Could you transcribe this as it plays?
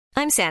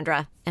I'm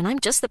Sandra, and I'm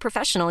just the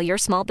professional your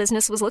small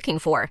business was looking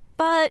for.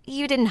 But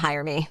you didn't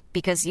hire me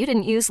because you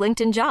didn't use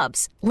LinkedIn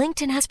Jobs.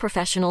 LinkedIn has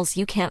professionals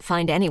you can't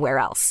find anywhere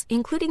else,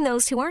 including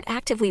those who aren't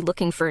actively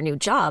looking for a new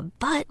job,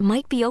 but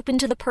might be open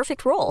to the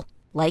perfect role,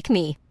 like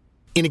me.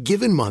 In a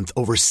given month,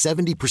 over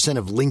 70%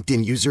 of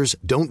LinkedIn users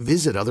don't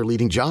visit other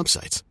leading job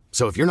sites.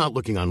 So if you're not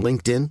looking on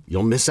LinkedIn,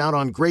 you'll miss out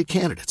on great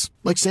candidates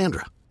like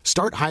Sandra.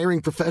 Start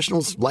hiring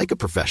professionals like a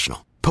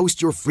professional.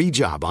 Post your free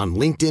job on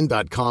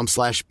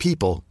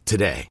linkedin.com/people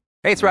today.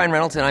 Hey, it's Ryan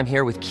Reynolds, and I'm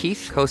here with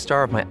Keith,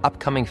 co-star of my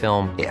upcoming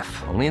film, If,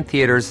 only in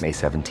theaters May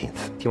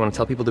 17th. Do you want to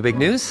tell people the big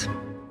news?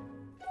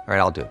 All right,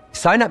 I'll do it.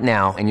 Sign up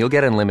now and you'll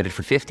get unlimited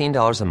for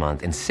 $15 a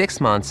month and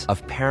 6 months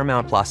of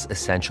Paramount Plus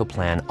Essential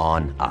Plan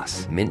on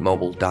us.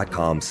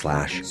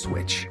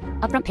 MintMobile.com/switch.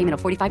 Upfront payment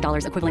of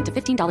 $45 equivalent to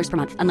 $15 per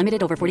month.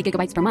 Unlimited over 40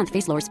 gigabytes per month.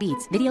 Face lower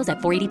speeds. Videos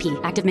at 480p.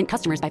 Active Mint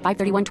customers by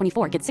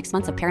 531.24 get 6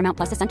 months of Paramount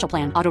Plus Essential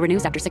Plan. Auto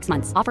renews after 6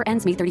 months. Offer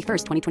ends May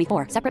 31st,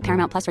 2024. Separate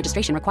Paramount Plus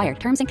registration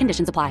required. Terms and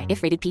conditions apply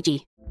if rated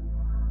PG.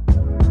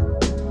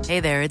 Hey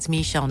there, it's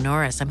Michelle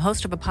Norris. I'm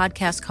host of a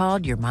podcast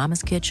called Your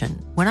Mama's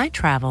Kitchen. When I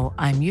travel,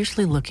 I'm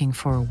usually looking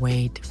for a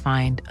way to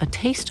find a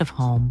taste of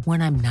home when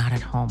I'm not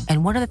at home.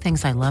 And one of the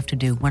things I love to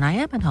do when I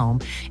am at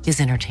home is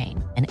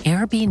entertain. And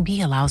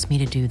Airbnb allows me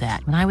to do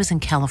that. When I was in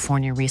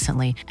California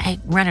recently, I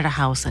rented a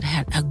house that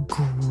had a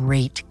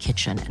great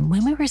kitchen. And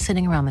when we were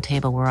sitting around the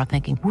table, we were all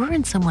thinking, we're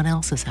in someone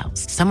else's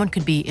house. Someone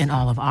could be in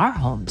all of our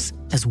homes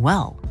as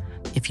well.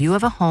 If you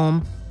have a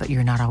home, but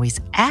you're not always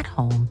at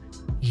home,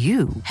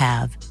 you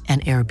have an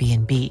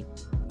Airbnb.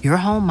 Your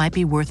home might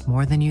be worth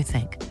more than you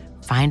think.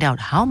 Find out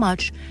how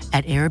much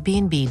at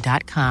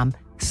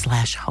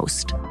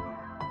airbnb.com/host.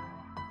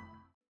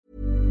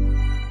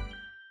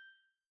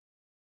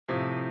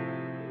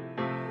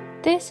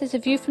 This is a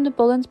View from the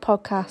Bullens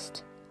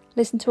podcast.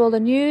 Listen to all the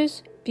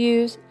news,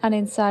 views and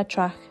inside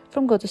track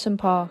from Goodison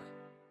Park.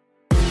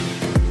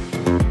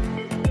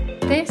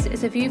 This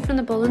is a View from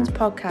the Bullens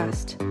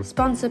podcast,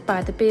 sponsored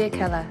by the Beer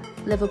Keller,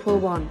 Liverpool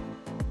 1.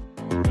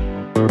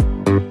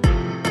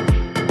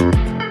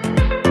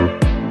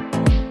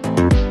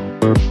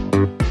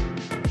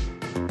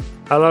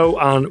 Hello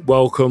and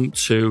welcome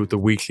to the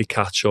weekly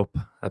catch-up.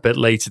 A bit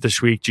later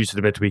this week due to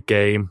the midweek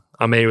game.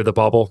 I'm here with the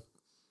Bobble.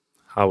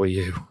 How are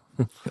you?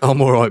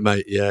 I'm all right,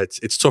 mate. Yeah,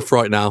 it's tough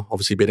right now,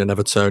 obviously being an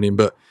Evertonian,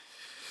 but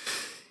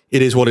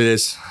it is what it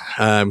is.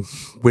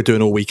 We're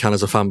doing all we can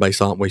as a fan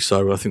base, aren't we?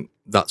 So I think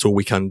that's all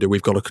we can do.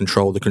 We've got to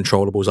control the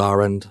controllables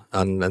our end,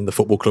 and the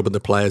football club and the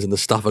players and the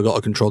staff have got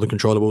to control the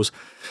controllables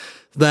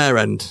their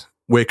end.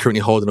 We're currently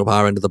holding up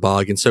our end of the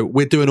bargain. So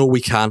we're doing all we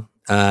can.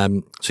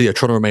 So yeah,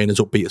 trying to remain as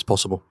upbeat as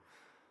possible.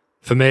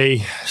 For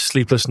me,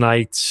 sleepless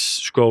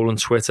nights, scrolling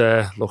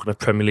Twitter, looking at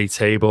Premier League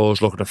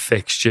tables, looking at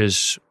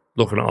fixtures,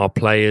 looking at our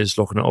players,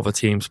 looking at other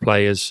teams'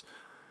 players,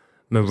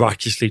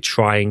 miraculously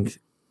trying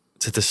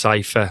to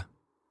decipher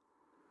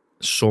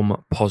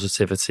some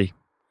positivity.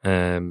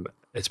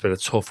 It's been a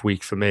tough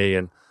week for me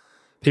and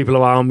people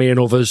around me and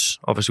others.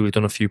 Obviously, we've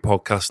done a few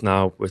podcasts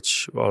now,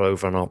 which are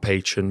over on our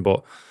Patreon,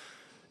 but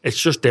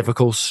it's just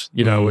difficult.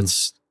 You know,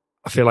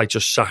 I feel like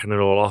just sacking it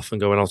all off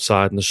and going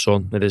outside in the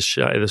sun.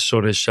 The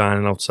sun is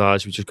shining outside.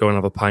 So we just go and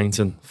have a pint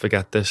and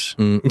forget this.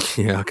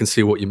 Yeah, I can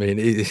see what you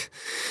mean.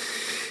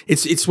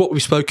 It's what we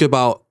spoke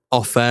about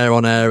off air,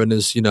 on air, and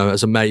as you know,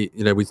 as a mate,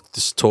 you know, we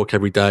just talk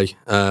every day.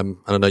 And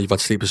I know you've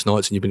had sleepless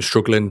nights and you've been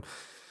struggling,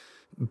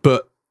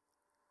 but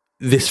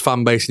this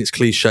fan base, and its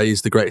cliche,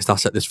 is the greatest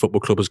asset this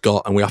football club has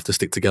got, and we have to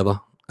stick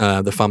together.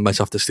 The fan base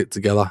have to stick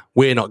together.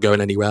 We're not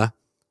going anywhere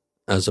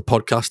as a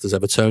podcast, as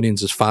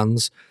Evertonians, as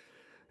fans.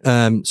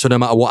 So no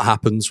matter what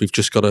happens, we've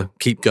just got to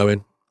keep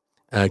going,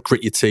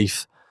 grit your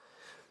teeth,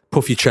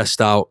 puff your chest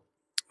out.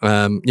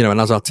 You know,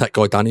 and as our tech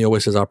guy Danny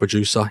always says, our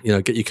producer, you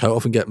know, get your coat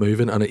off and get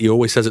moving. And he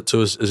always says it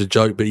to us as a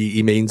joke, but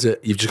he means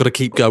it. You've just got to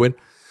keep going.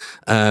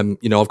 You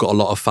know, I've got a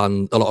lot of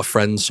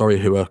friends,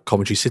 who are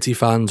Coventry City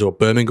fans or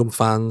Birmingham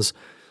fans.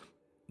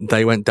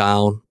 They went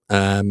down,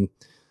 and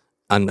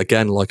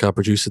again, like our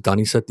producer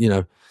Danny said, you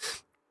know,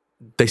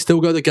 they still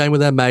go to the game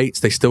with their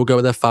mates. They still go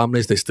with their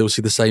families. They still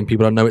see the same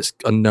people. I know it's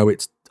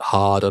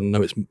hard. I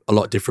know it's a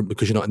lot different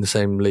because you're not in the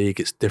same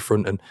league. It's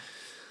different,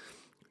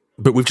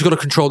 but we've just got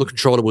to control the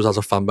controllables as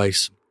a fan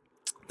base.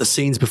 The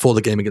scenes before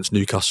the game against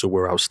Newcastle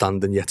were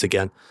outstanding yet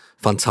again.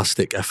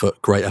 Fantastic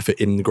effort, great effort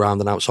in the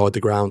ground and outside the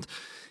ground.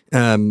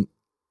 And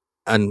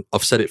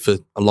I've said it for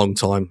a long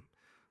time.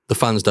 The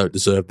fans don't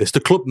deserve this.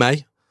 The club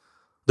may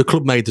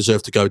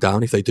deserve to go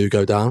down if they do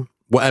go down.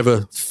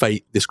 Whatever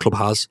fate this club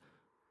has,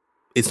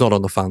 it's not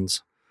on the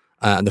fans.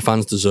 And the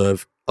fans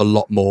deserve a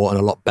lot more and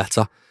a lot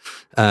better.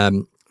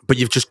 But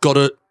you've just got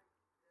to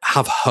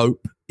have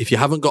hope. If you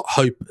haven't got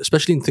hope,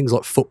 especially in things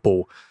like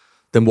football,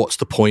 then what's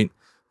the point?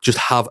 Just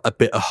have a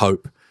bit of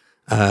hope.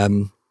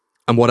 And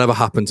whatever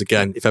happens,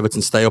 again, if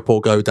Everton stay up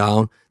or go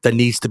down, there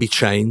needs to be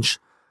change.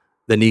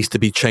 There needs to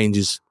be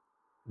changes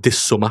this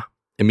summer,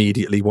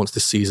 immediately, once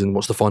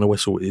the final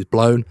whistle is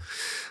blown.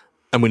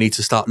 And we need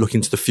to start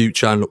looking to the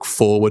future and look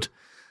forward,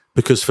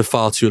 because for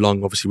far too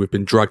long, obviously, we've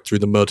been dragged through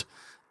the mud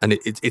And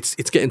it's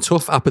getting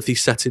tough. Apathy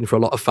setting for a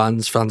lot of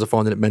fans. Fans are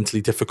finding it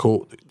mentally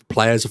difficult.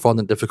 Players are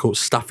finding it difficult.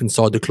 Staff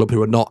inside the club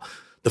who are not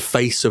the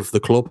face of the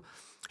club,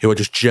 who are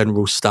just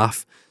general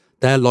staff,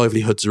 their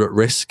livelihoods are at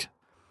risk.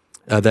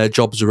 Their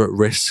jobs are at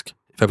risk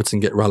if Everton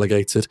get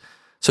relegated.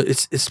 So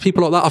it's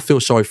people like that I feel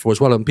sorry for as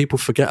well. And people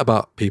forget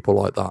about people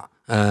like that.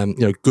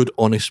 Good,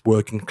 honest,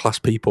 working class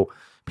people.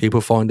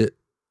 People find it,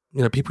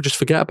 people just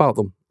forget about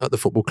them at the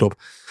football club.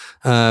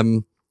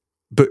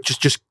 But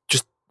just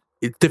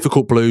it's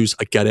difficult blues.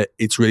 I get it.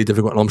 It's really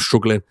difficult and I'm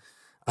struggling.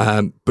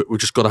 But we've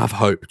just got to have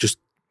hope.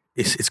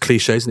 It's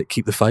cliche, isn't it?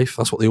 Keep the faith.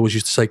 That's what they always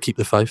used to say, keep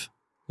the faith.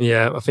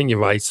 Yeah, I think you're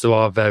right. There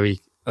are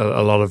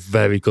a lot of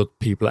very good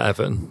people at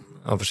Everton.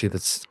 Obviously,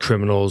 that's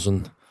criminals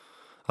and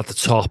at the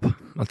top,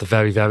 at the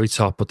very, very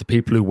top. But the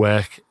people who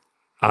work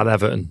at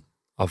Everton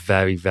are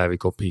very, very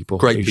good people.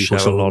 Great who people.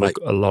 Share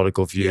a lot of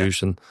good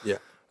views, and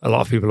a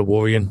lot of people are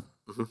worrying.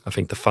 Mm-hmm. I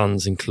think the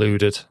fans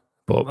included.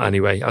 But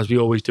anyway, as we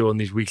always do on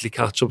these weekly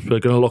catch-ups, we're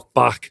going to look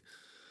back.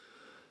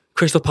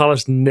 Crystal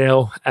Palace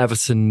 0,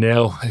 Everton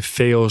 0. It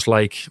feels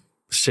like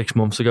 6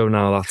 months ago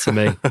now, that to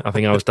me. I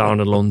think I was down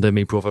in London.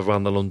 My brother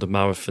ran the London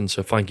Marathon,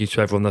 so thank you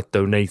to everyone that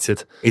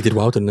donated. He did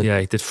well, didn't he? Yeah,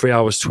 he did 3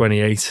 hours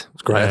 28. It's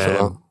great effort,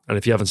 that. And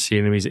if you haven't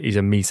seen him, he's a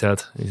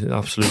meathead. He's an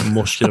absolute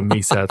muscular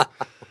meathead.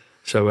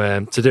 So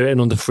to do it in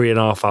under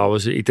 3.5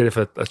 hours, he did it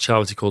for a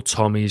charity called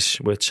Tommy's,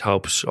 which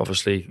helps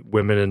obviously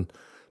women and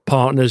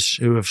partners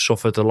who have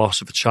suffered the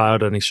loss of a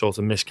child and any sort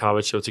of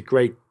miscarriage. So it's a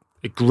great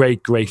thing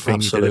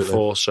he did it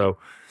for. So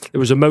it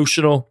was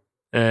emotional.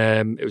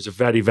 It was a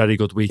very, very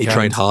good weekend. He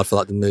trained hard for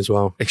that, didn't he, as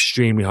well?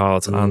 Extremely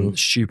hard. And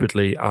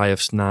stupidly, I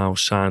have now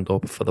signed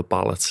up for the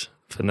ballot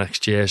for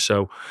next year.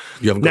 So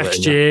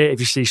next year, if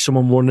you see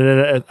someone running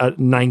it at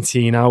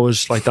 19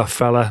 hours like that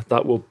fella,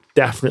 that will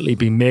definitely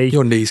be me.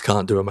 Your knees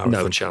can't do a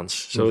marathon. No chance.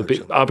 So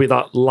I'll be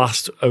that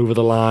last over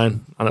the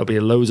line, and it'll be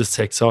loads of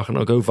TikTok, and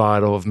it'll go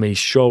viral of me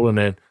strolling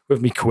in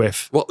with me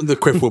quiff. Well, the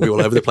quiff will be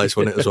all over the place,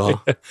 won't it, as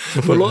well?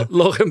 But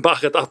looking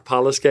back at that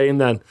Palace game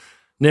then,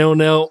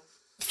 0-0,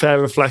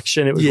 fair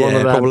reflection. It was one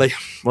of them. Probably.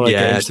 One of the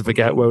games to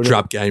forget, won't it?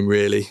 Drab game,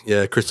 really.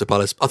 Yeah, Crystal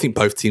Palace. I think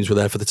both teams were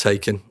there for the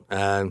taking.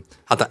 Had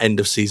that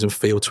end of season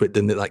feel to it,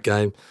 didn't it, that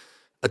game?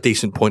 A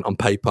decent point on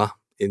paper.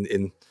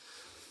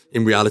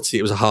 In reality,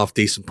 it was a half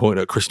decent point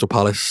at Crystal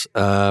Palace.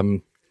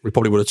 We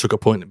probably would have took a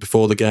point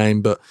before the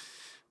game, but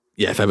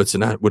yeah, if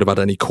Everton would have had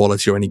any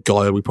quality or any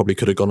guile, we probably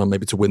could have gone on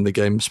maybe to win the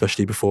game,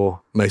 especially before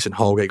Mason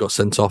Holgate got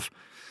sent off.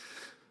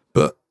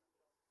 But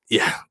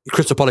yeah,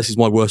 Crystal Palace is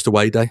my worst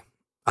away day.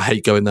 I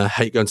hate going there,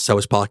 hate going to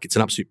Selhurst Park. It's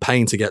an absolute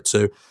pain to get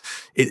to.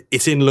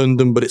 It's in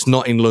London, but it's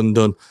not in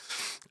London.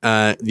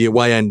 The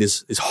away end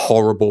is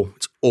horrible.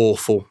 It's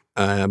awful.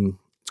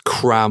 It's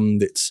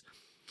crammed. It's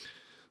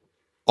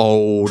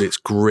old. It's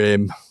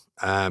grim.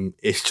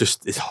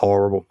 It's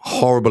horrible.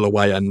 Horrible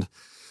away end.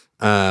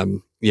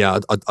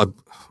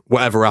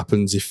 Whatever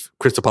happens, if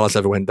Crystal Palace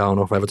ever went down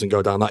or if Everton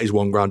go down, that is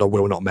one ground I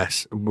will not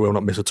miss. Will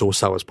not miss at all,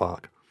 Selhurst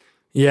Park.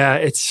 Yeah,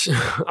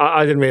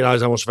 I didn't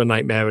realise how much of a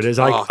nightmare it is.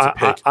 I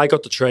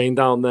got the train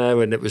down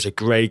there and it was a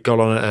great, got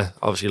on at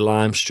obviously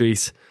Lime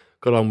Street,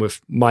 got on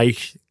with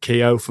Mike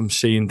Keogh from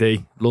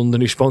C&D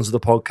London, who sponsored the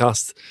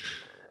podcast.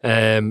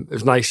 It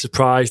was a nice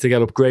surprise to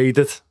get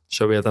upgraded.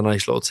 So we had a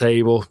nice little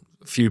table,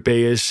 a few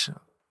beers.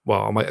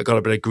 Well, I might have got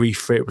a bit of grief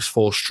for it. It was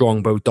 4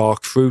 Strongbow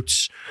dark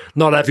fruits.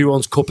 Not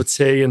everyone's cup of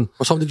tea. And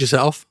what time did you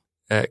set off?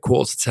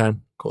 10:15.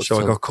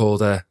 I got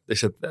called, they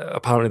said,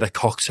 apparently they're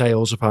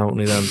cocktails,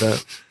 apparently,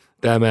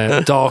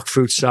 them dark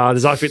fruit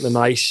ciders. I think they're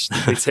nice.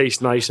 They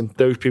taste nice. And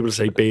those people that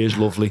say beer is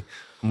lovely,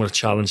 I'm going to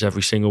challenge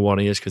every single one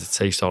of you because it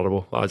tastes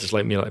horrible. I just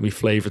like me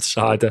flavoured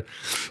cider.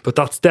 But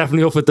that's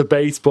definitely up for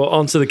debate. But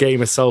onto the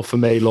game itself for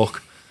me,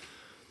 look.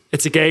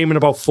 It's a game in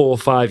about 4 or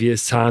 5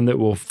 years' time that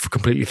we'll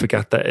completely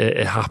forget that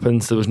it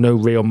happened. There was no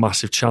real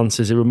massive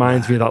chances. It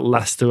reminds me of that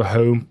Leicester at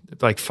home,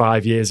 like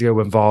 5 years ago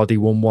when Vardy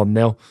won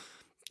 1-0.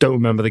 Don't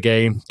remember the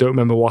game. Don't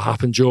remember what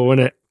happened during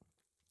it.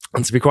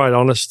 And to be quite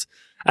honest,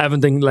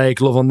 Everton didn't lay a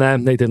glove on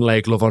them. They didn't lay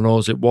a glove on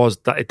us. It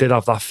did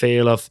have that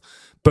feel of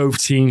both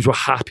teams were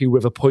happy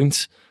with a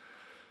point.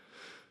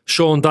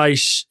 Sean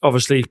Dyche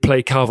obviously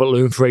played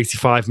Calvert-Lewin for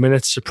 85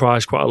 minutes,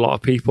 surprised quite a lot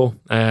of people.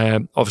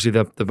 Obviously,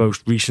 the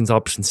most recent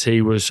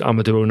absentee was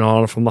Amadou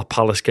Onana from that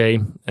Palace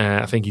game.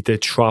 I think he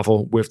did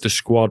travel with the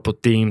squad,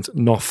 but deemed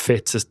not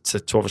fit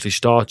to obviously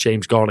start.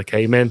 James Garner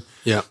came in.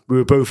 Yeah, we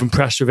were both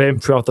impressed with him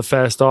throughout the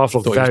first half.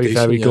 Looked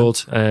very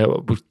good.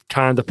 We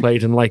kind of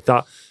played him like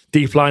that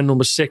deep line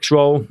number 6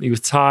 role. He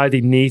was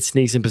tidy, neat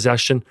in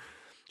possession.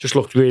 Just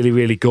looked really,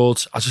 really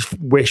good. I just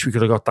wish we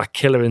could have got that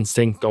killer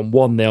instinct on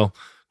 1-0.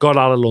 Got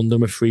out of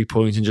London with 3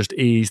 points and just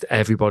eased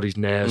everybody's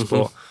nerves. Mm-hmm.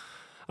 But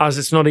as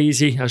it's not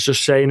easy, as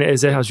just saying it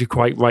is, as you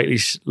quite rightly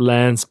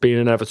learned being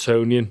an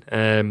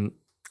Evertonian.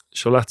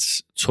 So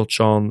let's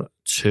touch on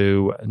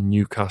to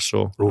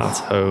Newcastle at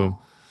home.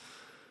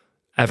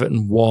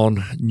 Everton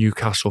 1,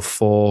 Newcastle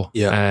 4.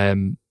 Yeah.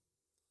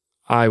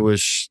 I'd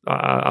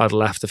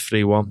left a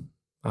 3-1.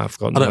 I've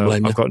got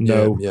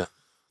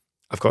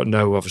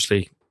no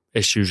obviously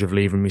issues of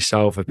leaving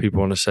myself. If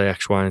people want to say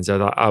X, Y, and Z,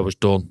 I was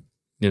done.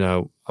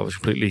 I was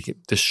completely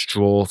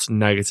distraught,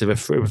 negative. I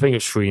think it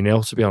was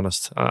 3-0, to be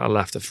honest. I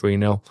left at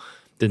 3-0.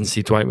 Didn't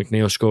see Dwight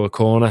McNeil score a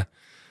corner.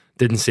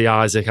 Didn't see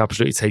Isaac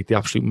absolutely take the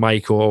absolute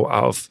Michael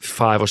out of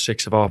 5 or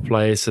 6 of our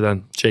players to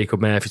then Jacob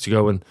Murphy to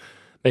go and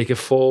make it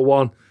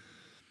 4-1.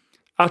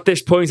 At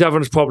this point,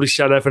 everyone's probably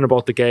said everything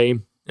about the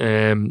game.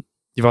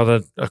 You've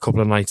had a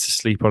couple of nights to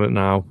sleep on it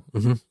now.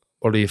 Mm-hmm.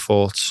 What are your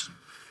thoughts?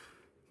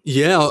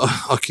 Yeah,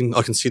 I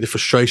can see the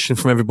frustration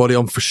from everybody.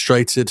 I'm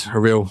frustrated. A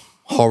real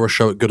horror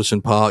show at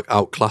Goodison Park,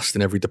 outclassed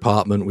in every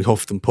department. We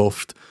huffed and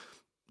puffed.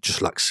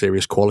 Just lack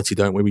serious quality,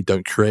 don't we? We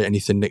don't create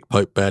anything. Nick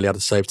Pope barely had a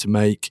save to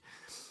make.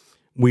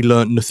 We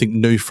learnt nothing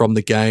new from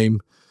the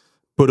game.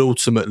 But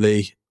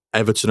ultimately,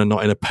 Everton are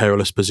not in a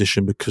perilous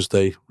position because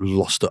they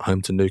lost at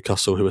home to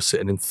Newcastle, who are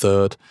sitting in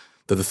third.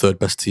 They're the third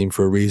best team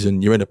for a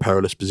reason. You're in a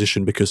perilous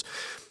position because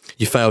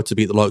you failed to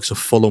beat the likes of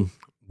Fulham,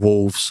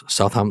 Wolves,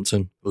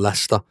 Southampton,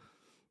 Leicester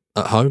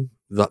at home.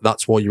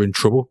 That's why you're in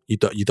trouble. You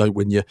don't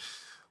win your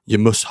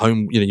must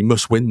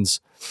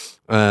wins.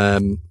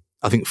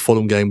 I think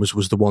Fulham game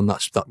was the one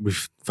that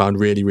we've found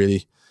really,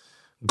 really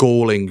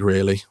galling,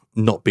 really,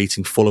 not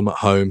beating Fulham at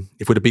home.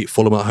 If we'd have beat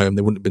Fulham at home,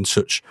 there wouldn't have been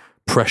such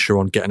pressure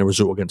on getting a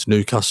result against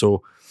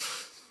Newcastle.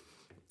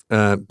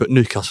 But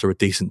Newcastle are a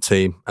decent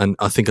team. And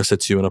I think I said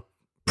to you in a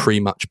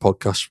pre-match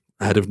podcast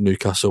ahead of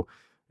Newcastle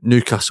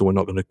were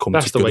not going to come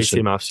That's to Goodison. That's the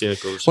way Team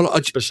AFC goes. Well,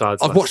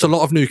 I've watched a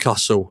lot of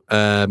Newcastle,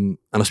 and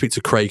I speak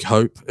to Craig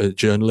Hope, a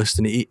journalist,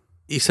 and he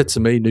said to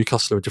me,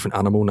 Newcastle are a different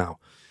animal now.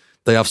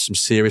 They have some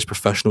serious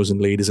professionals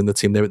and leaders in the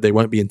team. They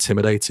won't be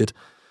intimidated.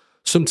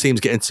 Some teams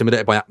get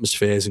intimidated by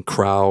atmospheres and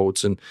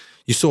crowds. And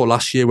you saw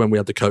last year when we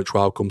had the coach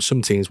welcome,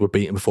 some teams were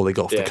beaten before they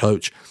got off the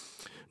coach.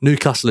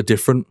 Newcastle are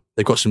different.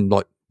 They've got some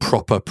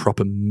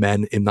proper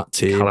men in that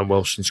team. Callum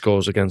Wilson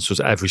scores against us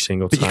every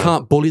single time. But you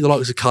can't bully the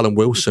likes of Callum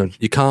Wilson.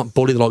 You can't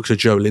bully the likes of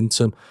Joe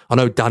Linton. I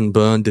know Dan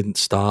Burn didn't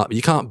start, but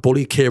you can't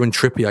bully Kieran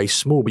Trippier. He's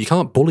small, but you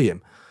can't bully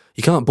him.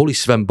 You can't bully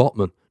Sven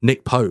Botman,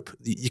 Nick Pope.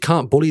 You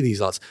can't bully these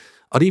lads.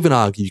 I'd even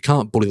argue you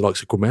can't bully the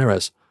likes of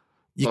Guimaraes.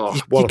 You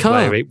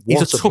can't.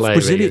 He's a tough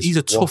Brazilian. He's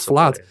a tough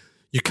lad.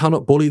 You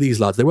cannot bully these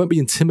lads. They won't be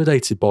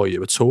intimidated by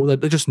you at all. They're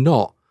just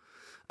not.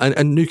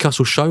 And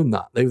Newcastle shown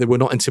that. They were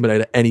not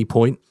intimidated at any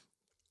point.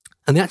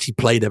 And they actually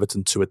played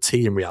Everton to a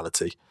T in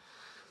reality.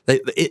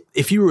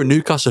 If you were a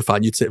Newcastle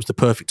fan, you'd say it was the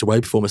perfect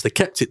away performance. They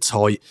kept it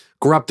tight,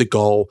 grabbed the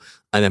goal,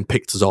 and then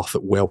picked us off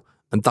at will.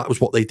 And that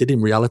was what they did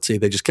in reality.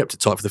 They just kept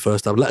it tight for the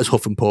first half, let us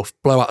huff and puff,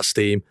 blow out of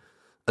steam,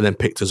 and then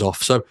picked us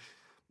off. So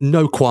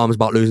no qualms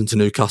about losing to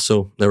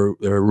Newcastle. They're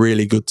a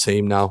really good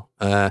team now.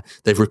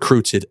 They've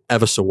recruited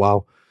ever so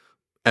well.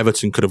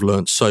 Everton could have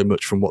learned so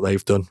much from what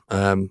they've done.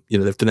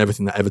 They've done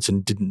everything that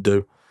Everton didn't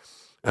do.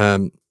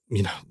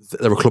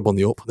 They're a club on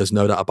the up. There's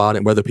no doubt about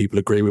it. Whether people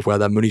agree with where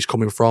their money's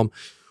coming from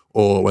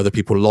or whether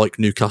people like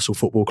Newcastle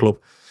Football Club,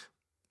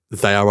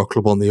 they are a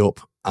club on the up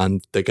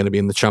and they're going to be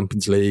in the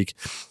Champions League.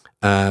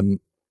 And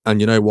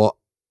you know what?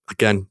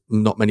 Again,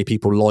 not many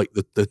people like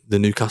the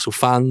Newcastle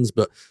fans,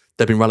 but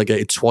they've been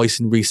relegated twice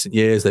in recent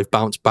years. They've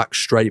bounced back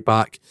straight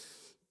back.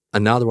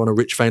 And now they're on a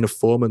rich vein of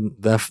form and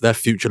their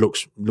future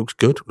looks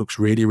good, looks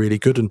really, really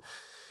good. And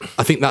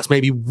I think that's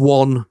maybe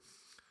one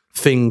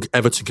thing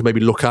Everton can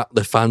maybe look at,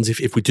 their fans,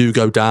 if we do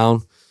go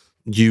down,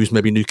 use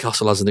maybe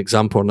Newcastle as an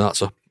example. And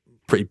that's a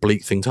pretty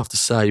bleak thing to have to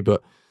say,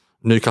 but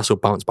Newcastle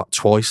bounced back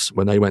twice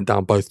when they went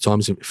down both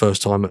times,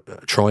 first time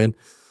trying.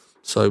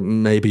 So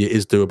maybe it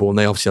is doable. And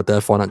they obviously had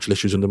their financial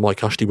issues under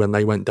Mike Ashley when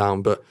they went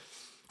down. But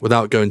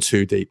without going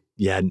too deep,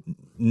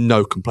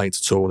 no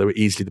complaints at all. They were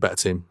easily the better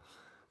team.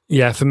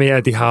 Yeah, for me,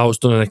 Eddie Howe's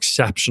done an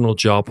exceptional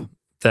job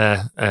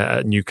there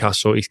at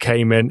Newcastle. He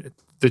came in.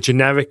 The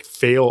generic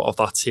feel of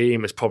that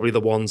team is probably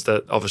the ones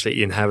that obviously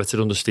he inherited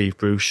under Steve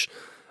Bruce.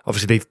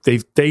 Obviously,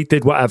 they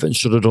did what Everton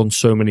should have done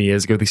so many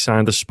years ago. They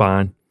signed a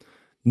spine.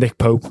 Nick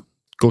Pope,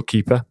 good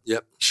keeper.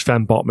 Yep.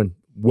 Sven Botman,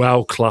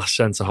 world-class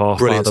centre-half,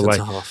 brilliant, by the way.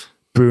 Centre-half.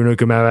 Bruno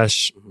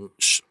Guimaraes,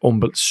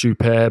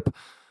 superb.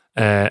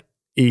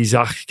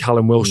 Isaac,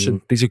 Callum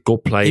Wilson, these are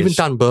good players. Even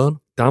Dan Burn.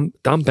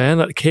 Dan Burn,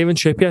 like Kieran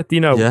Trippier, do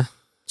you know? Yeah.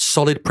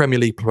 Solid Premier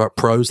League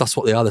pros. That's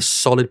what they are. They're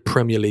solid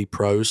Premier League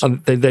pros.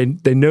 And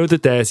they know the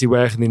dirty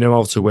work and they know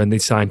how to win. They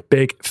sign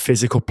big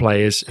physical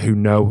players who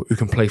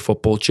can play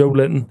football. Joe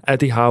Linton,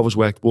 Eddie Howe has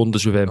worked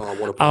wonders with him.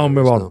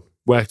 Almiron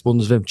worked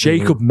wonders with him.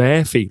 Jacob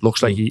Murphy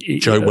looks like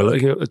Joe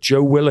Willock.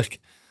 Joe Willock.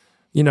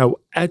 You know,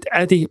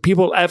 Eddie,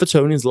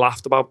 Evertonians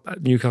laughed about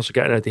Newcastle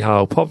getting Eddie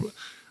Howe.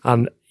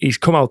 And he's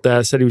come out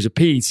there, said he was a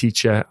PE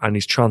teacher and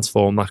he's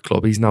transformed that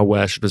club. He's now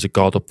worshipped as a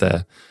god up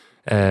there.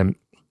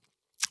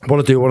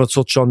 What I want to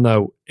touch on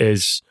though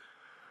is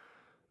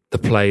the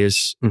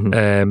players.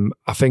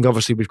 I think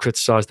obviously we've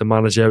criticised the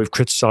manager, we've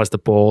criticised the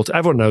board.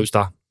 Everyone knows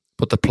that,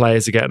 but the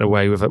players are getting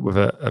away with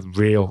a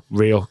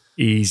real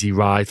easy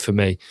ride for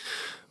me.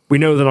 We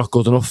know they're not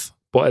good enough,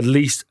 but at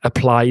least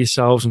apply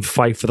yourselves and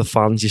fight for the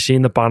fans. You've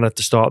seen the banner at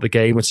the start of the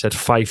game which said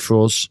 "Fight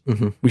for us."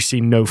 We've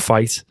seen no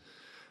fight.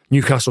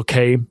 Newcastle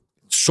came,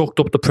 sucked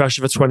up the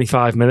pressure for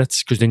 25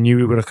 minutes because they knew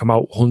we were going to come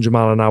out 100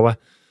 mile an hour.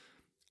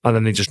 And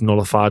then they just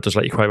nullified us,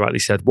 like you quite rightly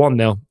said.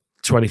 1-0,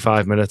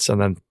 25 minutes,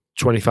 and then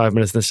 25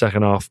 minutes in the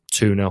second half,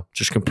 2-0.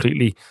 Just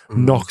completely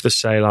knocked the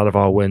sail out of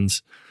our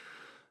wins.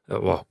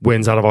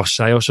 Wins out of our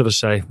sail, should I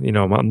say. You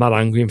know, I'm not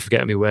angry and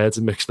forgetting my words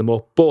and mixing them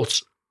up.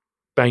 But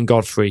Ben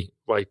Godfrey,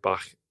 right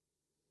back,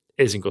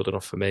 isn't good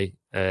enough for me.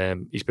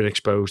 He's been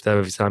exposed there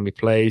every time he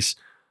plays.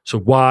 So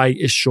why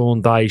is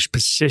Sean Dyche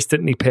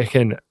persistently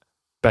picking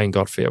Ben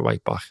Godfrey at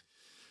right back?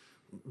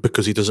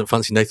 Because he doesn't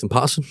fancy Nathan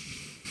Patterson.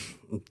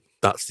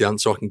 That's the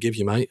answer I can give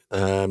you, mate.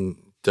 Don't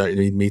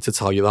need me to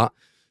tell you that.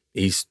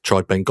 He's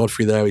tried Ben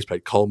Godfrey there. He's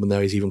played Coleman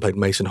there. He's even played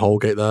Mason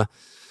Holgate there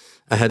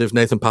ahead of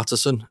Nathan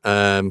Patterson.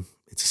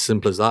 It's as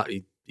simple as that.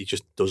 He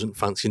just doesn't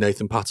fancy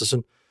Nathan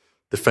Patterson.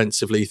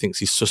 Defensively, he thinks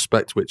he's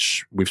suspect,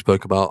 which we've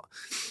spoke about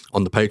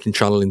on the Patreon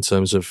channel in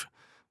terms of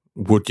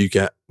would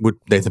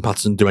Nathan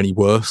Patterson do any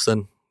worse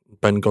than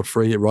Ben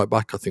Godfrey at right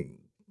back? I think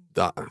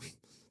that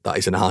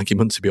is an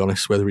argument, to be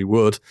honest, whether he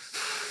would.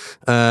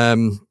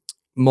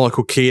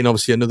 Michael Keane,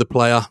 obviously another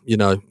player, you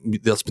know,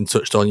 that's been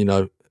touched on. You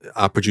know,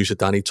 our producer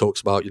Danny talks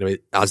about, you know,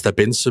 has there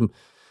been some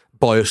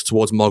bias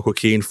towards Michael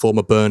Keane,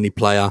 former Burnley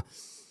player?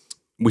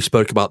 We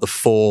spoke about the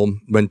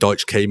form when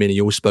Dyche came in.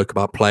 He always spoke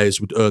about players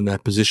would earn their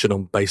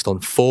position based on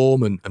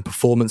form and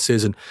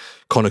performances. And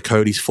Connor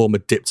Cody's form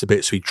had dipped a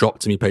bit, so he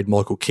dropped him. He paid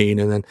Michael Keane,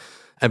 and then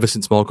ever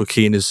since Michael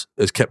Keane has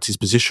kept his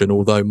position,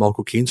 although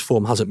Michael Keane's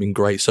form hasn't been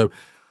great. So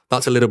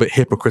that's a little bit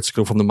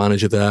hypocritical from the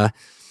manager there.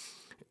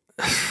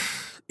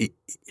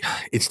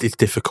 It's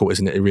difficult,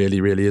 isn't it? It really,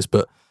 really is.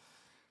 But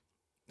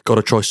got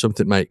to try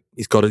something, mate.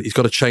 He's got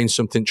to change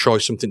something, try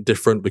something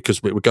different,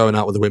 because we're going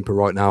out with a whimper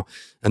right now,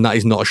 and that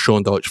is not a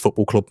Sean Dyche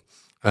football club.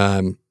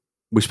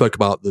 We spoke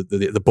about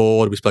the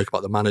board, we spoke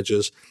about the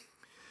managers.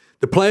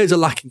 The players are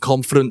lacking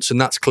confidence,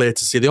 and that's clear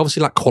to see. They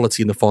obviously lack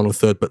quality in the final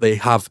third, but they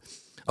have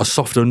a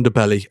soft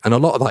underbelly, and a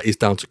lot of that is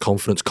down to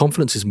confidence.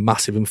 Confidence is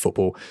massive in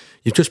football.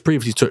 You've just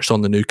previously touched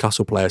on the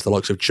Newcastle players, the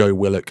likes of Joe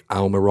Willock,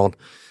 Almiron,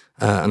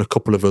 and a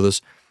couple of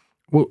others.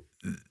 Well,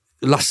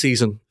 last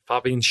season,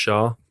 Fabian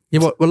Schär.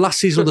 Yeah, well, last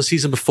season or the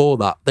season before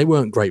that, they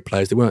weren't great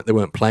players. They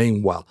weren't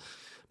playing well.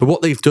 But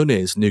what they've done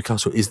is,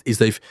 Newcastle, is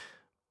they've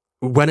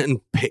went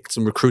and picked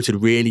and recruited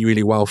really,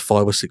 really well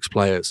 5 or 6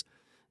 players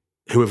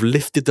who have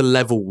lifted the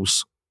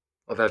levels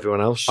of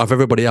everyone else. Of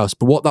everybody else.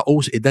 But what that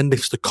also, it then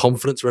lifts the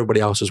confidence of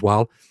everybody else as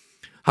well.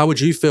 How would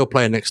you feel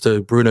playing next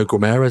to Bruno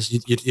Guimaraes?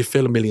 You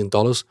feel $1 million.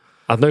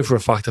 I'd know for a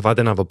fact if I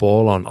didn't have a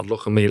ball on, I'd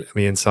look at me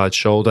inside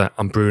shoulder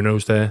and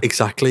Bruno's there.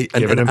 Exactly.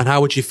 And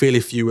how would you feel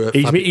if you were...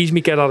 Ease me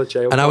get out of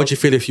jail. And how would you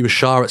feel if you were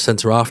Schär at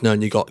centre-half now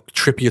and you got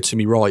Trippier to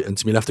me right and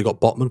to me left you got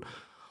Botman?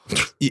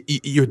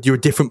 You're a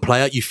different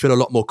player. You feel a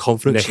lot more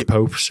confident. Nick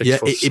Pope,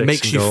 6'6". It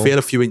makes you feel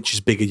a few inches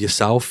bigger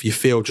yourself. You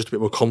feel just a bit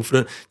more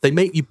confident. They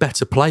make you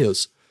better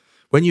players.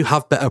 When you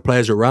have better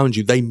players around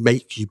you, they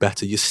make you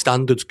better. Your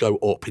standards go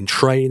up in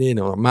training,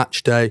 on a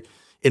match day,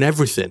 in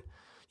everything.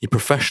 Your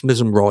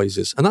professionalism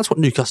rises. And that's what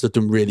Newcastle have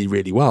done really,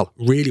 really well.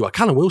 Really well.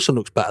 Callum Wilson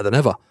looks better than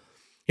ever.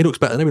 He looks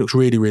better than ever. He looks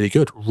really, really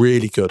good.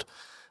 Really good.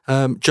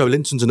 Joe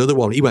Linton's another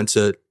one. He went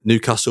to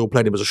Newcastle,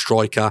 played him as a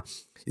striker.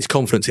 His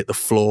confidence hit the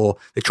floor.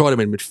 They tried him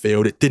in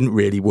midfield. It didn't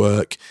really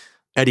work.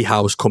 Eddie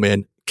Howe's come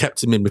in,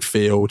 kept him in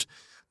midfield.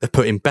 They've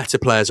put in better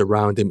players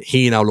around him.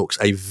 He now looks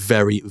a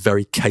very,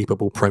 very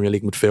capable Premier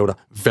League midfielder.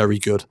 Very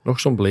good.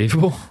 Looks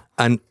unbelievable.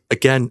 And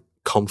again,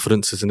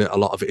 confidence, isn't it? A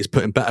lot of it is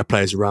putting better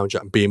players around you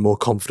and being more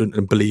confident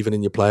and believing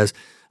in your players.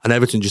 And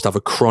Everton just have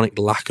a chronic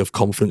lack of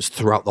confidence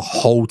throughout the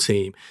whole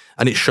team.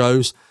 And it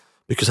shows,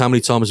 because how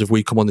many times have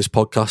we come on this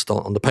podcast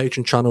on the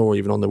Patreon channel or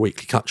even on the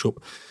weekly Catchup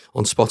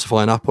on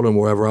Spotify and Apple and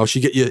wherever else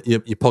you get your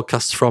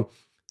podcasts from?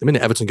 The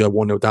minute Everton go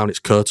 1-0 down, it's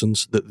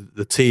curtains.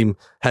 The team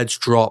heads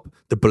drop,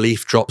 the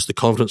belief drops, the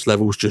confidence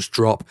levels just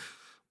drop.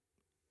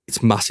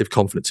 It's massive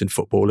confidence in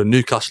football. And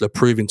Newcastle are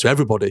proving to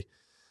everybody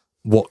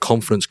what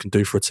confidence can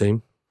do for a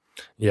team.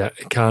 Yeah,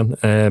 it can.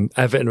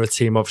 Everton are a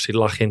team obviously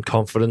lacking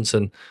confidence,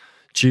 and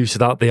due to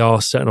that, they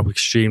are setting up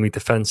extremely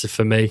defensive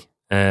for me.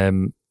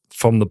 From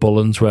the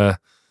Bullens, where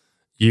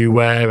you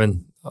were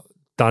and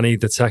Danny,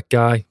 the tech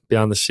guy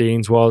behind the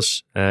scenes,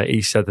 was.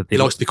 He said that he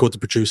likes to be called the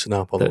producer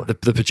now, by the way.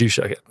 The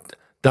producer,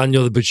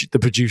 Daniel, the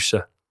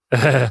producer.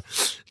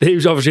 He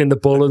was obviously in the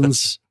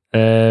Bullens.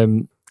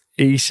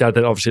 He said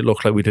that obviously it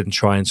looked like we didn't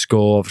try and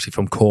score, obviously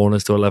from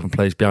corners to 11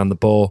 players behind the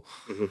ball.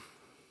 Mm-hmm.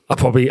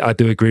 I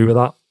do agree with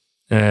that.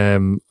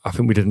 I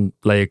think we didn't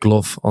lay a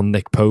glove on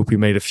Nick Pope. He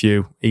made a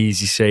few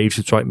easy saves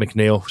with Dwight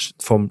McNeil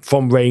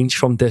from range,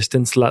 from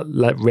distance,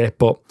 let rip.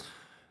 But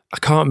I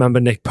can't remember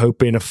Nick Pope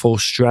being a full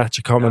stretch.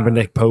 I can't remember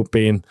Nick Pope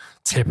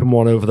tipping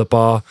one over the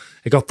bar.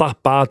 It got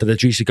that bad that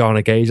Idrissa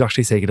Gana Gueye is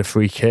actually taking a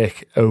free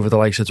kick over the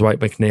likes of Dwight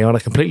McNeil. And I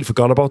completely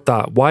forgot about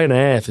that. Why on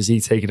earth is he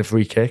taking a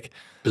free kick?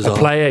 Bizarre. A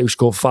player who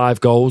scored 5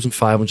 goals and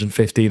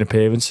 515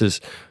 appearances.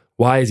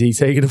 Why is he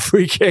taking a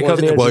free kick? Why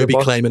isn't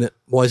Iwobi claiming it?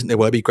 Why isn't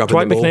Iwobi grabbing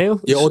Dwight the ball?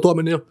 McNeil? Yeah, or Dwight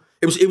McNeil.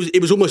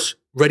 It was almost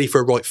ready for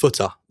a right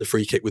footer, the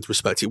free kick, with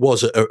respect. It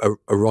was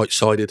a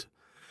right-sided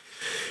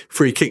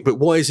free kick. But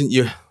why isn't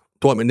you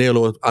Dwight McNeil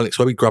or Alex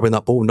Iwobi grabbing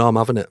that ball? No, I'm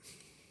having it.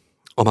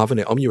 I'm having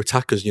it. I'm your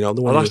attackers, you know.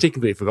 I actually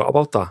completely forgot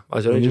about that. I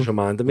only just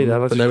reminded me there.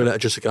 But never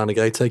let just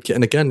Gay take it.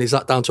 And again, is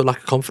that down to a lack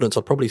of confidence?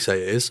 I'd probably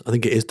say it is. I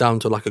think it is down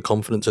to a lack of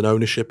confidence and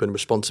ownership and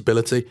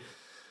responsibility.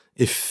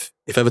 If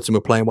Everton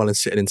were playing well and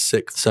sitting in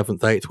 6th, 7th,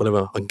 8th,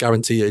 whatever, I can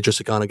guarantee you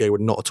Gay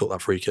would not have took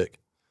that free kick.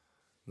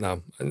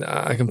 No, and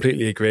I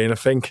completely agree. And I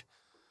think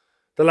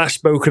the less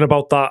spoken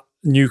about that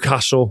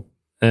Newcastle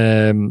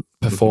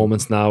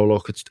performance now,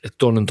 look, it's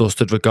done and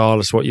dusted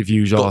regardless of what your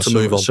views are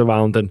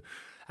surrounding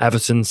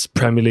Everton's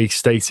Premier League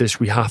status.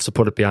 We have to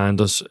put it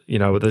behind us. You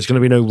know, there's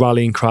going to be no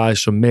rallying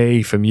cries from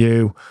me, from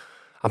you.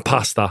 I'm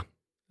past that.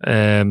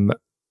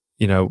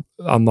 You know,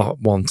 I'm not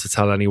one to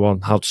tell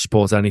anyone how to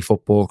support any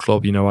football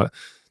club. You know,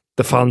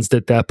 the fans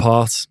did their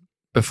part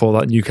before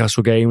that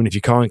Newcastle game, and if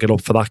you can't get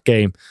up for that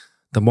game,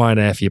 then why on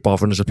earth are you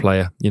bothering as a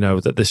player? You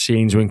know, that the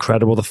scenes were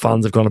incredible. The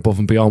fans have gone above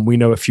and beyond. We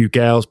know a few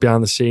girls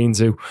behind the scenes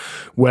who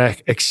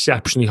work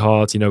exceptionally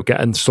hard, you know,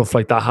 getting stuff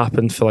like that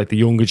happen for like the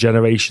younger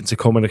generation to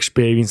come and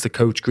experience the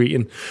coach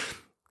greeting,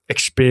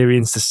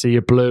 experience the Sea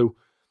of Blue,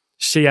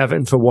 see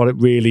Everton for what it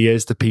really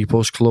is, the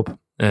People's Club.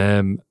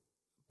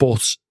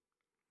 But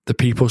the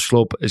People's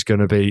Club is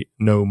going to be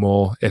no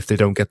more if they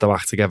don't get their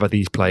act together,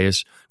 these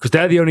players. Because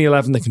they're the only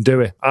 11 that can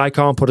do it. I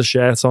can't put a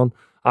shirt on.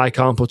 I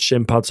can't put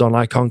shin pads on.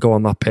 I can't go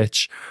on that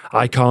pitch.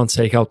 I can't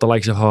take out the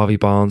likes of Harvey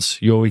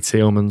Barnes, Yuri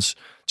Tielemans,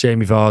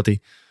 Jamie Vardy.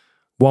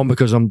 One,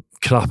 because I'm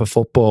crap at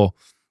football,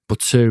 but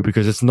two,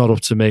 because it's not up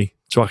to me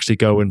to actually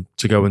go and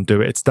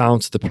do it. It's down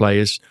to the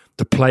players.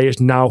 The players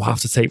now have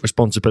to take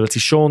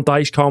responsibility. Sean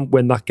Dyche can't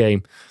win that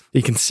game.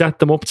 He can set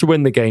them up to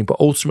win the game, but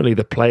ultimately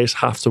the players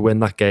have to win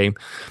that game.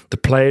 The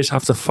players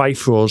have to fight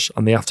for us,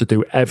 and they have to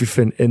do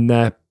everything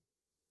they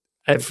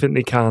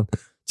can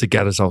to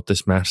get us out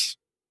this mess.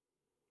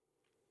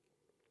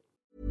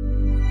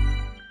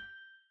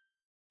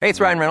 Hey, it's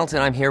Ryan Reynolds,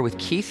 and I'm here with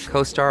Keith,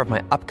 co-star of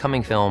my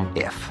upcoming film,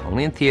 If,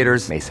 only in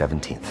theaters May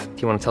 17th.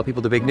 Do you want to tell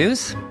people the big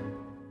news?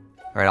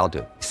 All right, I'll do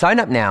it. Sign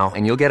up now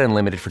and you'll get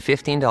unlimited for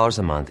 $15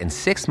 a month and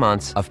 6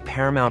 months of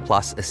Paramount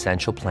Plus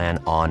Essential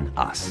Plan on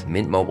us.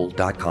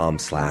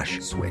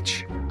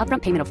 MintMobile.com/switch.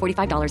 Upfront payment of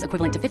 $45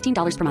 equivalent to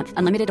 $15 per month.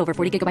 Unlimited over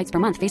 40 gigabytes per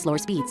month. Face lower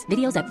speeds.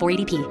 Videos at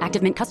 480p.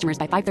 Active Mint customers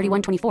by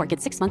 531.24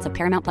 get 6 months of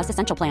Paramount Plus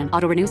Essential Plan.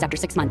 Auto renews after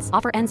 6 months.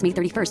 Offer ends May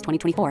 31st,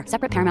 2024.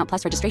 Separate Paramount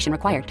Plus registration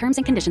required. Terms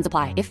and conditions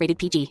apply if rated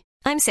PG.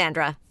 I'm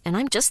Sandra, and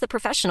I'm just the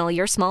professional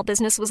your small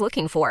business was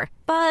looking for.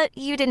 But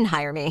you didn't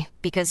hire me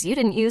because you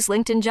didn't use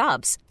LinkedIn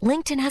Jobs.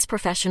 LinkedIn has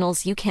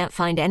professionals you can't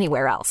find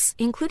anywhere else,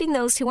 including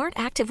those who aren't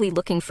actively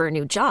looking for a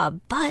new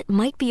job, but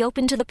might be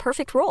open to the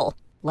perfect role,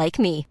 like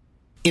me.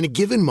 In a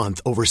given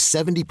month, over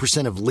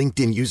 70% of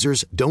LinkedIn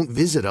users don't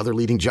visit other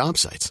leading job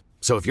sites.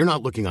 So if you're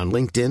not looking on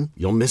LinkedIn,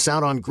 you'll miss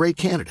out on great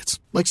candidates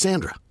like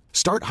Sandra.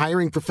 Start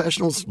hiring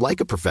professionals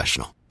like a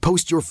professional.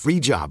 Post your free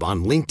job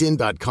on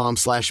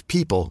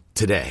linkedin.com/people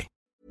today.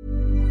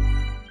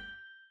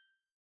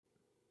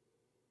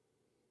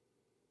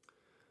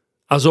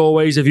 As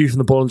always, a view from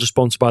the Bullens is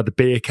sponsored by the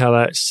Beer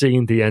Keller,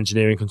 C&D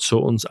Engineering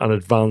Consultants and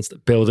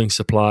Advanced Building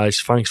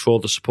Supplies. Thanks for all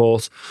the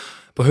support.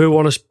 But who I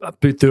want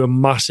to do a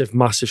massive,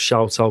 massive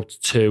shout out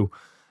to,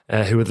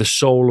 who are the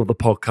soul of the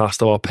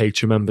podcast, are our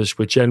Patreon members.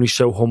 We're generally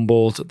so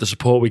humbled at the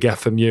support we get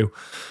from you.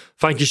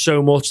 Thank you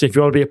so much. If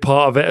you want to be a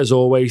part of it, as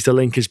always, the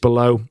link is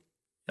below.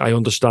 I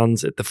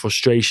understand the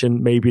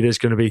frustration. Maybe there's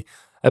going to be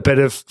a bit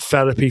of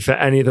therapy for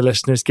any of the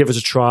listeners. Give us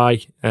a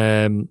try.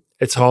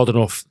 It's hard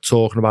enough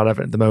talking about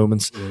everything at the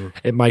moment.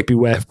 It might be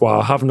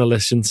worthwhile having a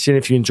listen, seeing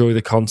if you enjoy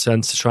the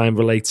content to try and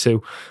relate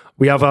to.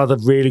 We have had a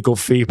really good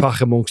feedback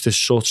amongst this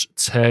such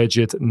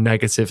turgid,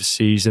 negative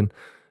season.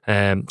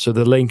 So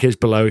the link is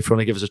below if you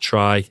want to give us a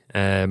try.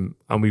 And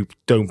we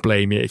don't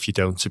blame you if you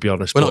don't, to be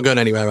honest. We're not going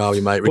anywhere, are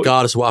we, mate?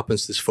 Regardless of what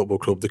happens to this football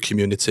club, the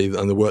community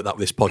and the work that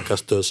this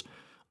podcast does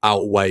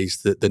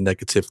outweighs the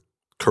negative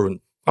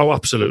current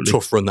absolutely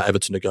tough run that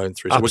Everton are going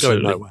through. So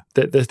absolutely. We're going nowhere.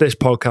 This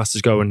podcast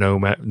is going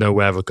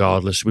nowhere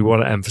regardless. We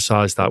want to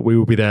emphasise that. We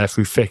will be there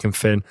through thick and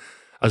thin.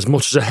 As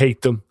much as I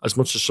hate them, as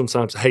much as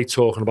sometimes I hate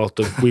talking about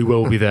them, we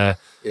will be there,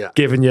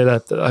 giving you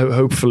that,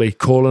 hopefully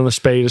calling a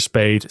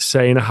spade,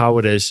 saying how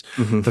it is,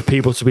 for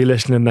people to be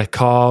listening in their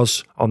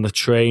cars, on the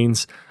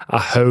trains,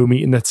 at home,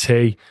 eating the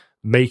tea,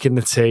 making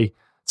the tea,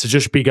 to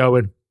just be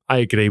going, I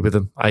agree with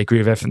them. I agree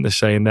with everything they're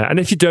saying there. And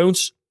if you don't,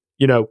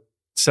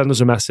 send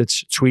us a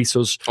message, tweet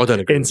us, I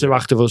don't agree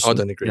interact with us. I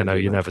don't agree.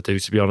 You never do,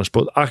 to be honest.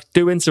 But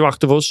do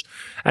interact with us.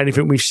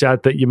 Anything we've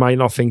said that you might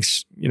not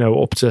think's,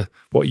 up to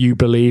what you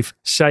believe,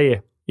 say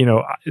it.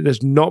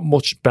 There's not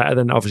much better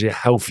than obviously a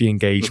healthy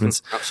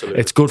engagement.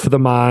 Absolutely. It's good for the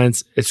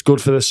mind. It's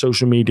good for the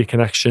social media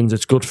connections.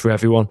 It's good for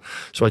everyone.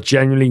 So I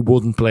genuinely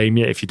wouldn't blame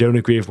you if you don't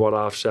agree with what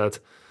I've said.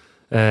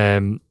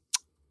 So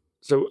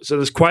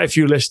there's quite a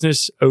few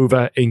listeners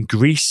over in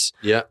Greece,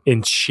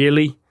 in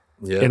Chile,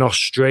 in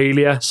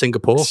Australia,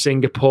 Singapore. The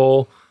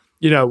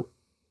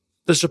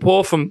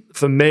support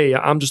from me,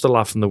 I'm just a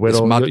lad from the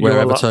Whittle. It's mad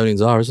where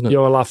Evertonians are, isn't it?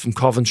 You're a lad from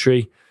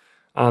Coventry,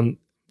 and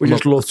we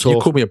just love talking.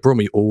 You call me a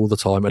brummie all the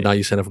time, and now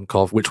you're saying I'm from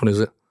Cov. Which one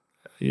is it?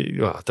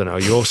 I don't know.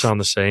 You all sound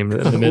the same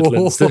in the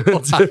Midlands, to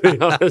be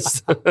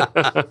honest.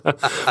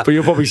 But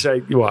you'll probably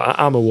say,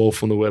 I'm a wolf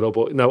from the Wirral.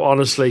 But no,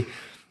 honestly,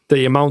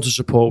 the amount of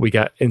support we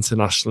get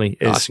internationally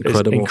is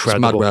incredible. It's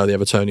mad where the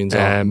Evertonians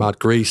are. Mad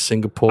Greece,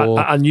 Singapore,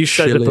 and you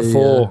said Chile, it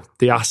before.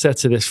 The asset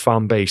to this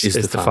fan base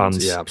is the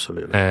fans. Yeah,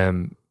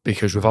 absolutely.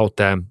 Because without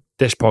them,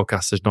 this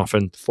podcast is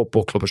nothing.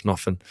 Football club is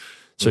nothing.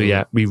 So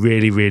yeah, we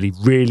really, really,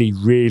 really,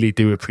 really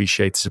do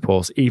appreciate the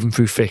support, even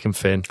through thick and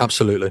thin.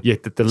 Absolutely. Yeah,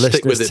 the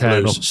listeners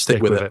turn up.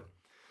 Stick with it.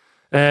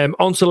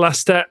 On to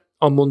Leicester.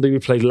 On Monday, we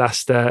played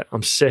Leicester.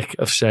 I'm sick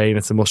of saying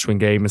it's a must-win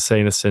game and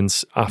saying it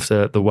since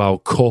after the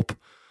World Cup.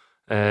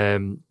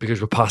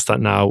 Because we're past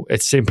that now.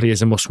 It simply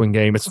is a must-win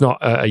game. It's not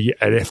an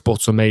if,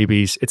 buts or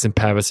maybes. It's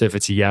imperative.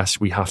 It's a yes.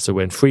 We have to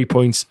win. 3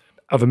 points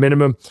of a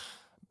minimum.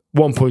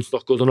 1 point's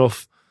not good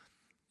enough.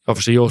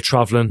 Obviously, you're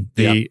travelling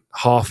the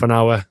half an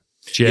hour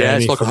journey. Yeah,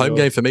 it's like a home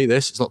game for me,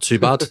 this. It's not too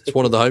bad. It's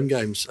one of the home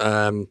games.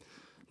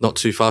 Not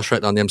too far,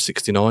 straight down the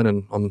M69,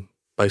 and I'm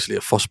basically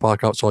at Foss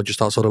Park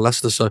just outside of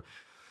Leicester. So,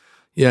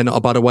 yeah, not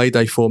a bad away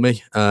day for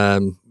me.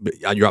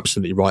 But you're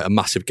absolutely right. A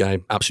massive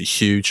game. Absolutely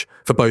huge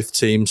for both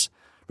teams,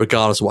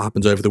 regardless of what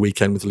happens over the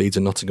weekend with Leeds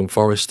and Nottingham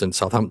Forest and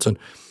Southampton.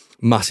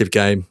 Massive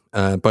game.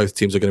 Both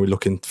teams are going to be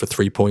looking for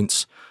 3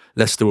 points.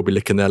 Leicester will be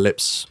licking their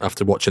lips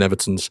after watching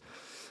Everton's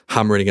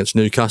hammering against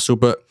Newcastle,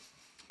 but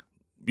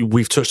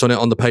we've touched on it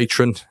on the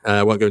Patreon.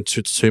 I won't go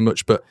into too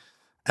much, but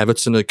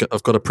Everton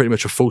have got pretty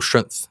much a full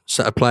strength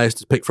set of players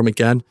to pick from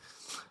again.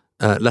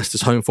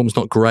 Leicester's home form's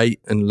not great,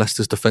 and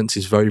Leicester's defence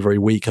is very, very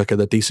weak. Okay,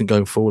 they're decent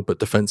going forward, but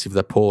defensive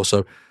they're poor.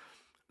 So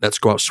let's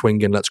go out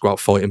swinging, let's go out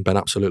fighting, Ben.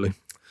 Absolutely.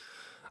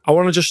 I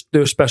want to just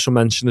do a special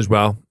mention as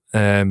well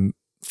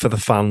for the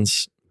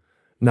fans.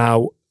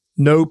 Now,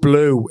 no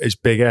blue is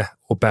bigger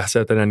or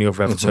better than any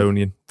other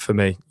Evertonian for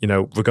me.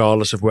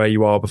 Regardless of where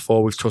you are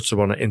before, we've touched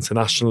on it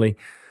internationally.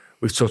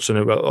 We've touched on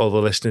it with all the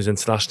listeners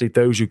internationally.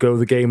 Those who go to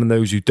the game and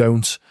those who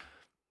don't,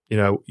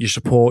 you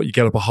support. You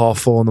get up at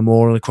 4:30 in the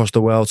morning across the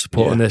world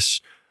supporting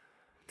this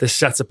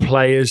set of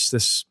players,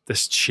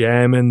 this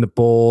chairman, the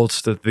board,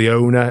 the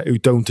owner who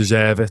don't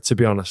deserve it, to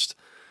be honest.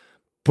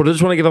 But I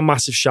just want to give a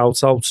massive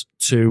shout out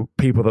to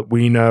people that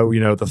we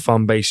know, the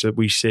fan base that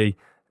we see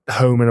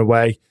home and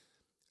away.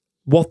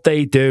 What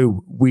they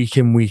do week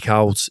in, week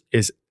out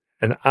is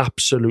an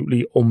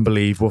absolutely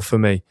unbelievable for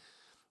me.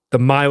 The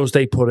miles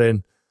they put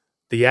in,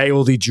 the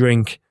ale they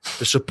drink,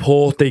 the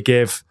support they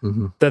give,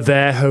 they're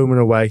there home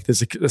and away.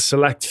 There's a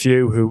select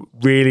few who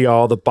really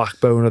are the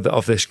backbone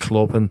of this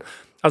club. And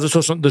as I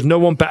touched on, there's no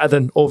one better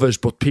than others,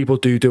 but people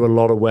do a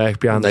lot of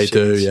work behind the scenes.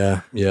 They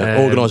do, yeah.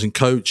 Organising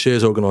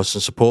coaches, organising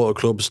supporter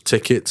clubs,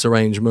 tickets,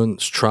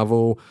 arrangements,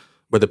 travel,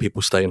 whether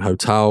people stay in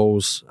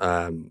hotels,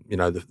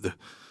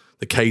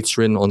 the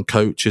catering on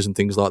coaches and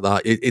things like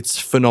that. It's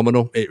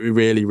phenomenal. It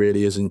really,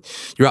 really is. And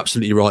you're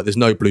absolutely right. There's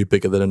no blue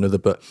bigger than another,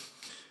 but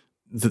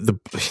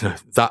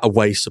that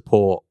away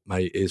support,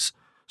 mate, is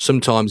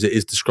sometimes it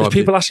is described.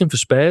 There's people asking for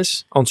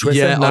spares on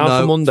Twitter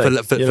now for Monday.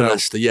 For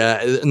Leicester,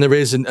 yeah. And there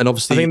is, and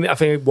obviously... I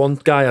think one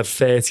guy had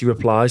 30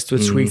 replies to a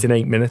tweet in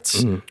 8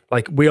 minutes.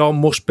 Like, we all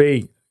must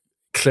be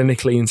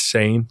clinically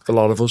insane, a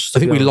lot of us. I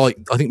think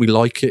we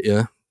like it,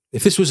 yeah.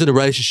 If this was in a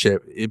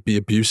relationship, it'd be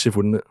abusive,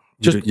 wouldn't it?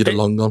 You'd have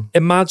long gone.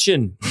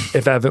 Imagine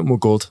if Everton were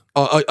good.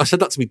 I said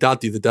that to my dad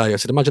the other day. I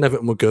said, imagine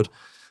Everton were good.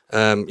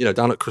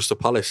 Down at Crystal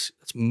Palace,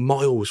 it's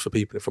miles for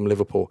people from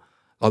Liverpool.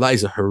 That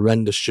is a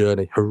horrendous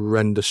journey.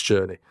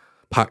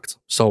 Packed,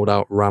 sold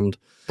out, rammed.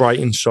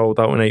 Brighton sold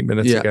out in 8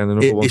 minutes again.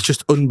 Another one. It's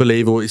just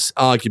unbelievable. It's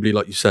arguably,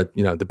 like you said,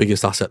 the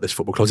biggest asset this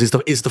football club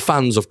is the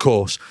fans, of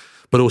course,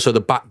 but also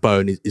the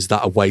backbone is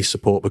that away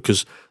support,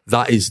 because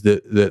that is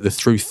the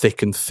through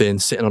thick and thin,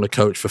 sitting on a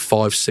coach for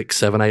 5, 6,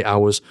 7, 8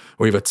 hours,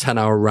 or even a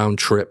 10-hour round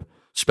trip,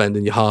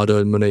 spending your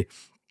hard-earned money,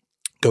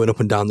 going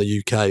up and down the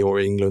UK or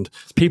England.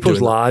 It's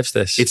people's lives,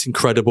 this. It's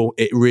incredible.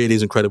 It really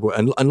is incredible.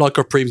 And like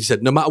I previously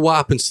said, no matter what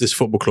happens to this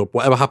football club,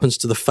 whatever happens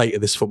to the fate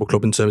of this football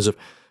club in terms of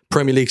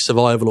Premier League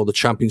survival or the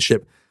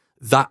Championship,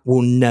 that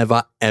will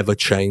never, ever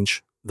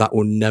change. That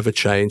will never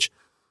change,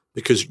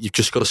 because you've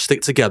just got to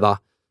stick together.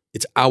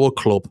 It's our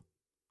club,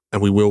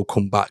 and we will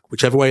come back.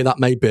 Whichever way that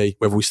may be,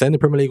 whether we stay in the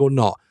Premier League or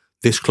not,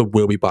 this club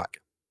will be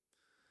back.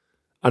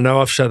 I know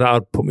I've said that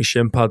I'd put my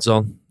shin pads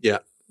on. Yeah.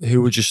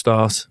 Who would you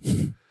start?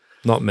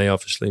 Not me,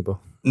 obviously, but...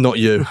 Not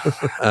you.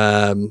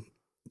 In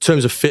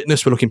terms of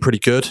fitness, we're looking pretty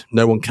good.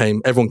 Everyone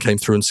came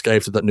through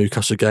unscathed at that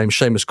Newcastle game.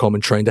 Seamus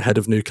Coleman trained ahead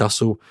of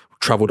Newcastle,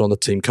 travelled on the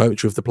team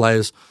coach with the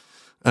players,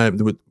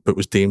 but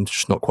was deemed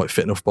just not quite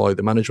fit enough by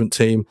the management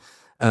team.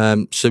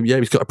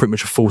 He's got pretty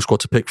much a full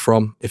squad to pick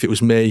from. If it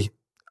was me,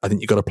 I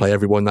think you've got to play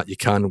everyone that you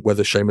can,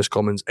 whether Seamus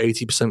Coleman's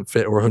 80%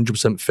 fit or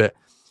 100% fit.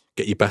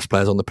 Get your best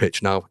players on the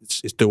pitch now.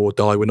 It's do or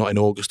die. We're not in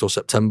August or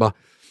September.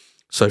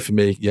 So for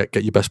me,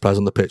 get your best players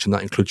on the pitch, and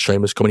that includes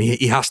Seamus Coleman.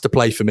 He has to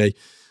play for me.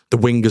 The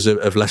wingers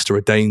of Leicester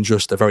are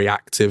dangerous. They're very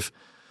active.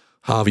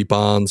 Harvey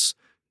Barnes,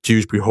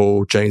 Dewsbury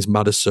Hall, James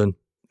Maddison,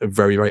 a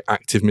very, very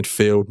active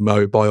midfield,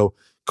 mobile,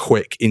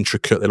 quick,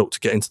 intricate. They look to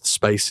get into the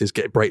spaces,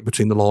 get a break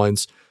between the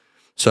lines.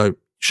 So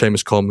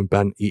Seamus Coleman,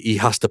 Ben, he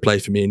has to play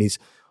for me, and he's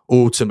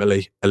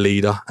ultimately a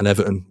leader, and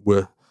Everton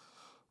were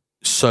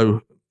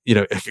so,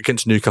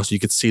 against Newcastle, you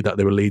could see that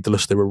they were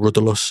leaderless, they were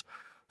rudderless,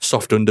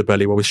 soft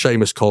underbelly. Well, with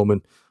Seamus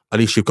Coleman, at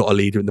least you've got a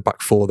leader in the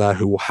back four there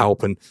who will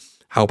help out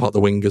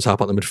the wingers,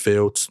 help out the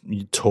midfield,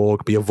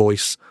 talk, be a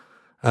voice.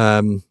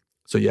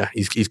 So yeah,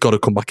 he's got to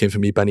come back in for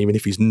me, Ben, even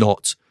if he's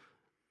not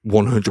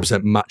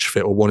 100% match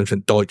fit or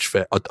 100% Dyche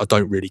fit. I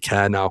don't really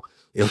care now.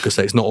 Like I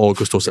say, it's not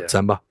August or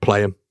September.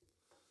 Play him.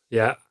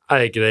 Yeah, I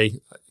agree.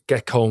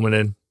 Get Coleman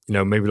in.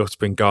 Maybe look to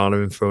bring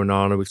Garner in for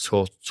Onana. We've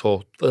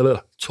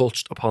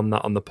touched upon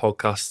that on the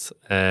podcast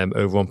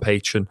over on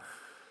Patreon.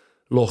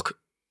 Look,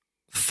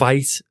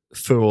 fight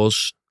for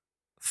us.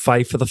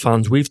 Fight for the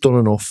fans. We've done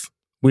enough.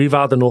 We've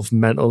had enough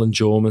mental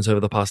endurance over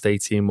the past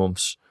 18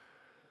 months.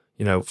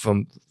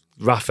 From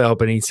Rafael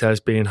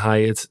Benitez being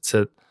hired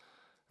to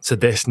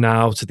this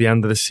now, to the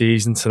end of the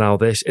season, to now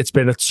this. It's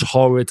been a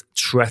torrid,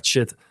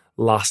 treacherous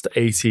last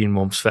 18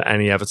 months for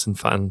any Everton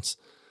fans.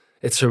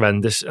 It's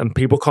horrendous, and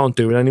people can't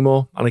do it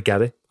anymore, and I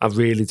get it. I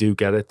really do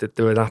get it.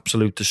 They're an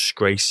absolute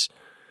disgrace.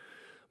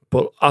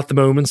 But at the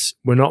moment,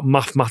 we're not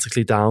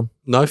mathematically down.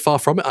 No, far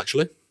from it,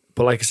 actually.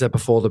 But like I said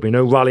before, there'll be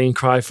no rallying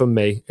cry from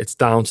me. It's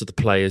down to the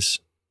players.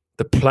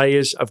 The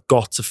players have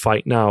got to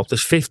fight now.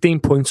 There's 15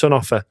 points on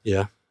offer.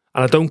 Yeah.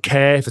 And I don't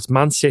care if it's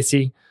Man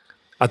City.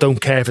 I don't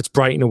care if it's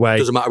Brighton away. It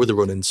doesn't matter with the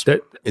run-ins.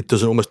 It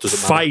almost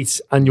doesn't matter. Fight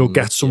and you'll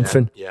get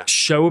something. Yeah.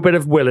 Show a bit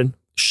of willing.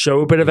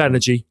 Show a bit of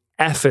energy,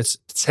 effort,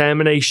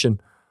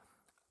 determination.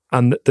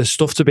 And there's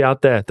stuff to be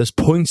had there. There's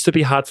points to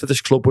be had for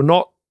this club. We're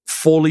not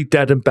fully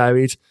dead and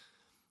buried.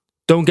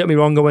 Don't get me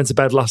wrong. I went to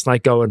bed last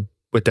night going,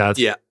 we're dead.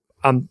 Yeah.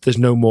 And there's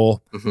no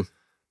more. Mm-hmm.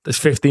 There's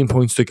 15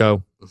 points to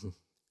go. Mm-hmm.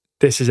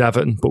 This is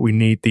Everton, but we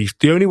need these.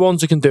 The only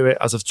ones who can do it,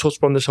 as I've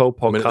touched on this whole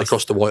podcast, the minute they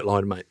cross the white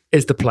line, mate,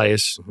 is the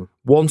players.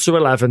 1 to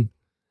 11,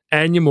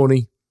 earn your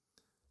money,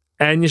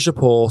 earn your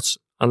support,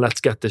 and let's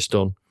get this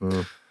done.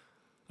 And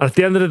at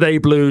the end of the day,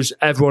 Blues,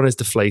 everyone is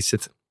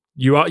deflated.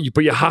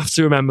 But you have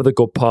to remember the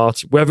good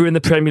part. Whether in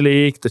the Premier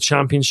League, the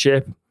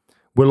Championship,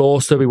 we'll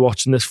all still be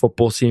watching this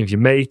football team with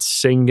your mates,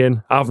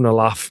 singing, having a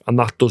laugh, and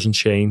that doesn't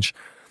change.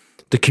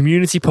 The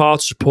community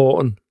part,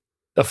 supporting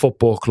the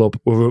football club,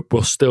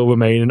 will still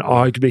remain, and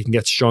arguably can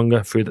get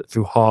stronger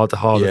through harder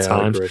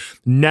times.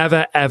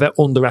 Never, ever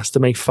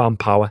underestimate fan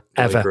power,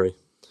 ever. I agree.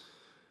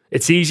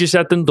 It's easier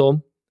said than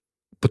done,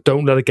 but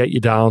don't let it get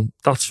you down.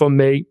 That's from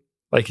me.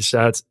 Like I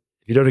said,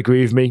 if you don't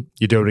agree with me,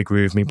 you don't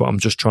agree with me, but I'm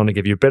just trying to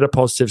give you a bit of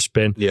positive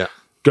spin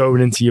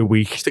going into your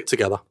week. Stick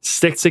together.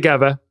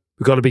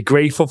 We've got to be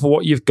grateful for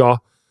what you've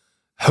got.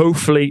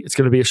 Hopefully, it's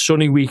going to be a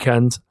sunny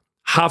weekend.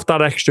 Have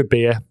that extra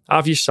beer.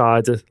 Have your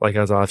cider, like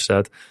as I've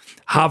said.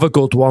 Have a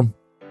good one.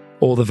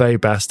 All the very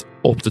best.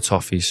 Up the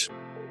toffees.